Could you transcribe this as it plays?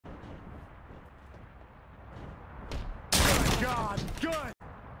God, good.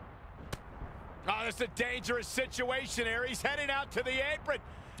 Oh, this is a dangerous situation here. He's heading out to the apron.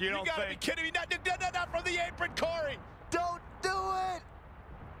 You gotta be kidding me. Not from the apron, Corey. Don't do it.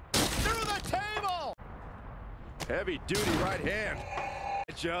 Through the table. Heavy duty right hand.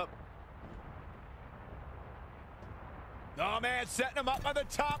 Catch up. Oh, man, setting him up on the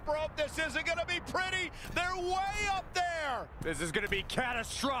top rope. This isn't going to be pretty. They're way up there. This is going to be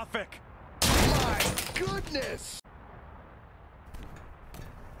catastrophic. My goodness.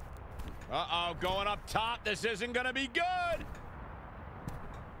 Uh-oh, going up top. This isn't going to be good.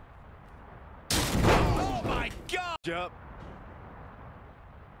 Oh, my God. Jump.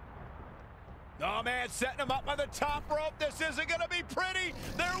 Oh, man, setting him up on the top rope. This isn't going to be pretty.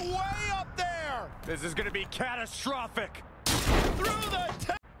 They're way up there. This is going to be catastrophic. Through the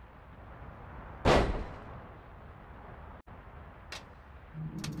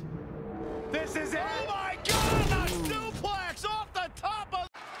This is it. Oh, my God, a suplex off the top of...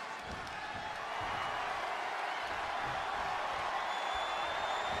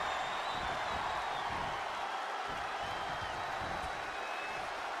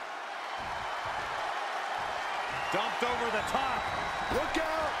 Dumped over the top. Look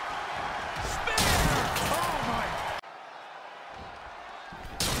out. Spear! Oh, my.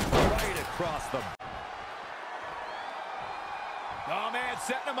 Right across the... Oh, man,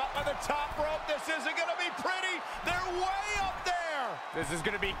 setting him up on the top rope. This isn't going to be pretty. They're way up there. This is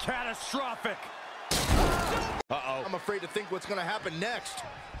going to be catastrophic. Uh-oh. I'm afraid to think what's going to happen next.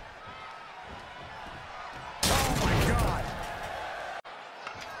 Oh, my God.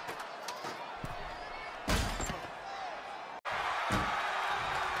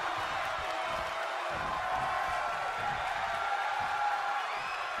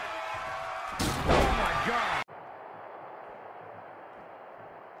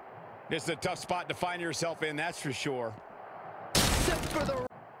 This is a tough spot to find yourself in, that's for sure.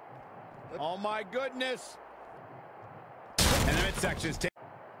 Oh, my goodness. And the midsection's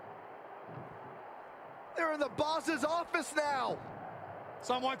They're in the boss's office now.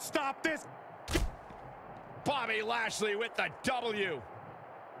 Someone stop this. Bobby Lashley with the W.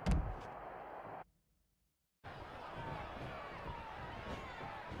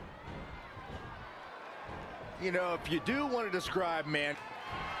 You know, if you do want to describe, man.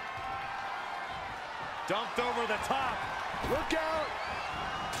 Dumped over the top. Look out.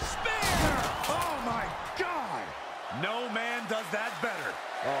 Spear! Oh, my God. No man does that better.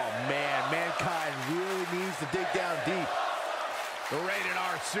 Oh, man. Mankind really needs to dig down deep. The Rated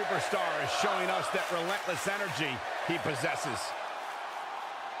R superstar is showing us that relentless energy he possesses.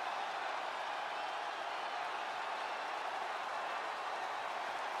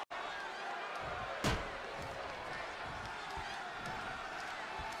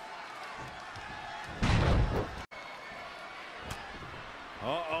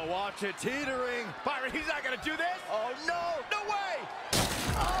 Uh-oh, watch it teetering. Byron, he's not going to do this. Oh, no. No way.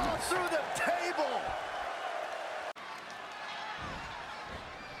 Oh, through the table.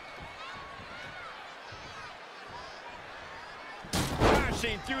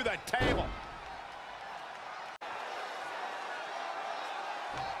 Crashing through the table.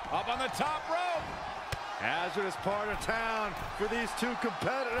 Up on the top rope. Hazardous part of town for these two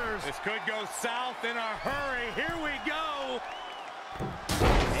competitors. This could go south in a hurry. Here we go.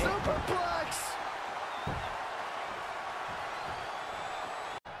 Superplex!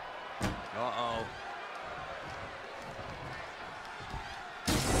 Uh-oh.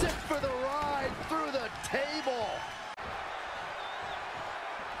 Sit for the ride through the table.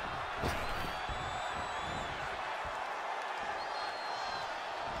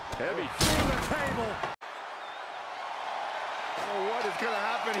 Heavy through the table. Oh, what is going to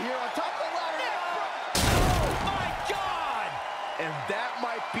happen here on top of the ladder? Oh, my God! And that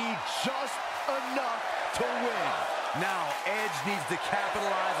might be just enough to win. Now, Edge needs to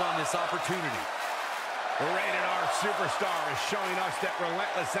capitalize on this opportunity. The Rated R superstar is showing us that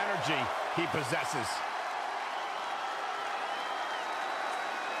relentless energy he possesses.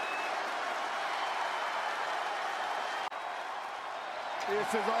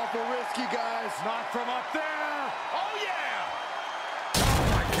 This is awful risky, guys. Not from up there. Oh, yeah! Oh,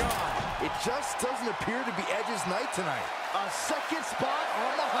 my God. It just doesn't appear to be Edge's night tonight. A second spot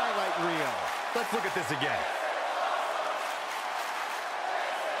on the highlight reel. Let's look at this again.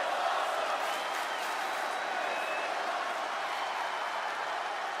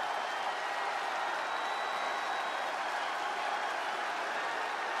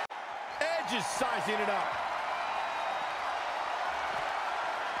 Edge is sizing it up.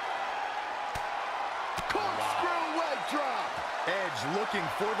 Corkscrew leg drop. Edge looking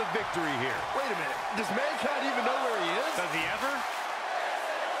for the victory here. Wait a minute. Does Mankind even know where he is? Does he ever?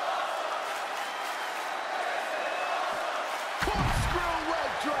 Corkscrew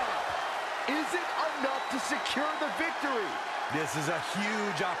leg drop. Is it enough to secure the victory? This is a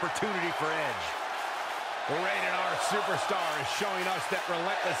huge opportunity for Edge. The Rated R superstar is showing us that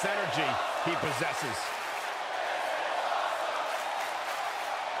relentless energy he possesses.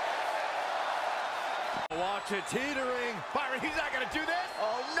 Watch it teetering. Byron, he's not going to do this.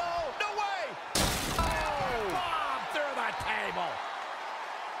 Oh, no. No way. Oh, bomb through the table.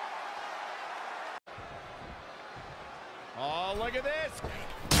 Oh, look at this.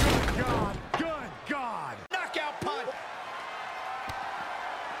 Good God. Good God. Knockout punch.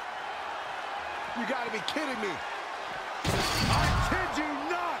 You got to be kidding me. I kid you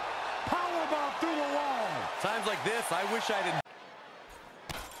not. Powerbomb through the wall. Times like this, I wish I didn't.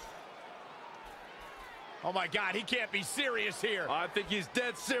 Oh, my God, he can't be serious here. I think he's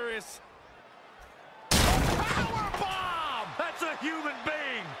dead serious. Power bomb! That's a human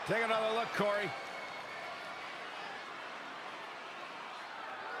being. Take another look, Corey.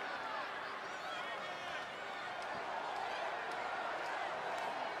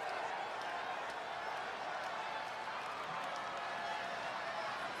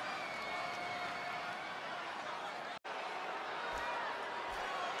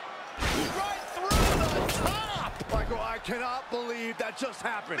 I cannot believe that just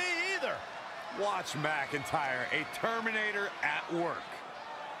happened. Me either. Watch McIntyre, a Terminator at work.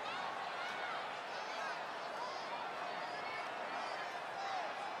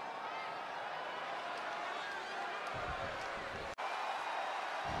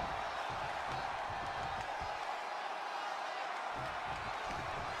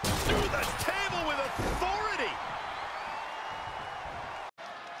 Through the table with authority.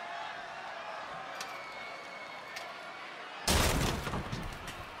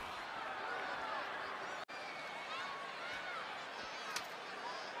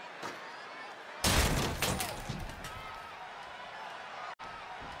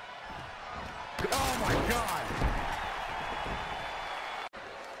 Oh, my God.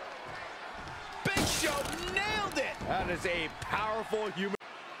 Big Show nailed it. That is a powerful human.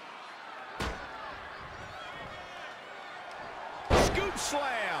 Scoop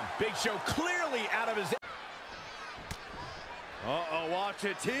slam. Big Show clearly out of his... Uh-oh, watch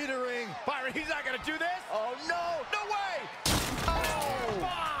it teetering. Byron, he's not going to do this. Oh, no. No way. Oh,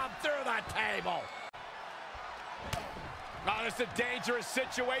 bomb through the table. Oh, this is a dangerous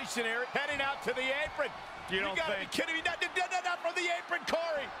situation here. Heading out to the apron. You gotta be kidding me. Not from the apron,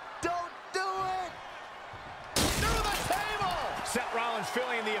 Corey. Don't do it. Through the table. Seth Rollins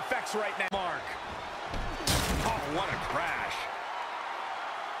feeling the effects right now. Mark. Oh, what a crash.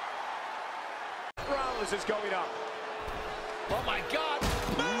 Rollins is going up. Oh, my God.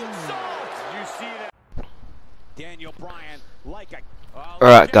 Moonsault. Did you see that? Daniel Bryan like a...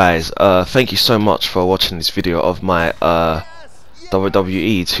 Alright guys, thank you so much for watching this video of my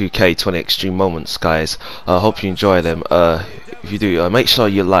WWE 2K20 Extreme Moments, guys. I hope you enjoy them. If you do, make sure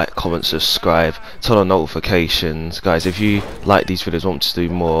you like, comment, subscribe, turn on notifications, guys. If you like these videos, want to do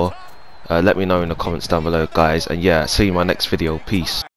more, let me know in the comments down below, guys. And yeah, see you in my next video. Peace.